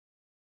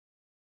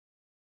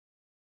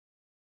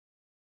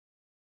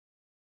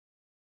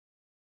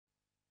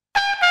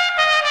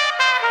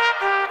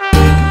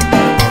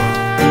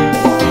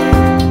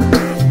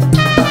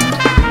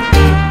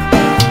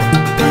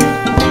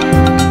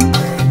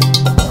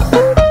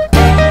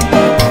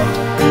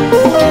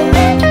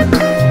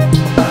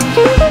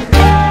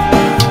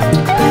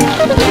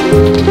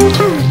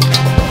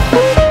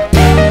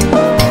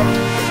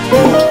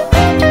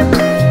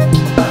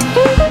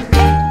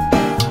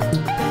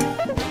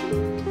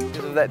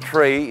of that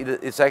tree,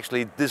 it's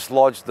actually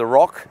dislodged the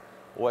rock,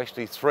 or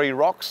actually 3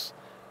 rocks.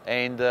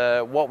 And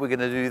what we're going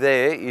to do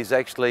there is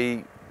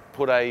actually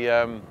put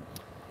a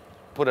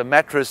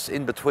mattress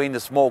in between the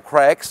small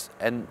cracks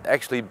and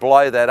actually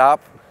blow that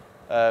up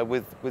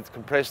with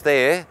compressed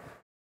air.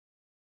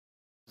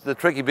 The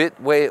tricky bit,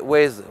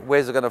 where's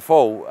it going to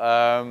fall?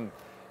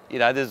 You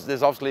know,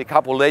 there's obviously a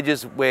couple of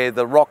ledges where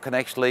the rock can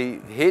actually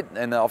hit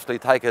and obviously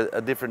take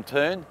a different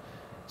turn.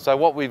 So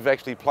what we've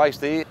actually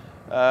placed here,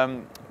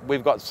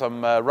 we've got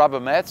some rubber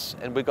mats,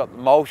 and we've got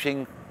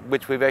mulching,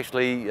 which we've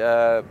actually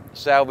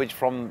salvaged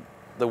from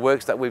the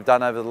works that we've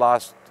done over the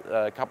last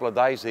couple of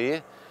days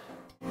here.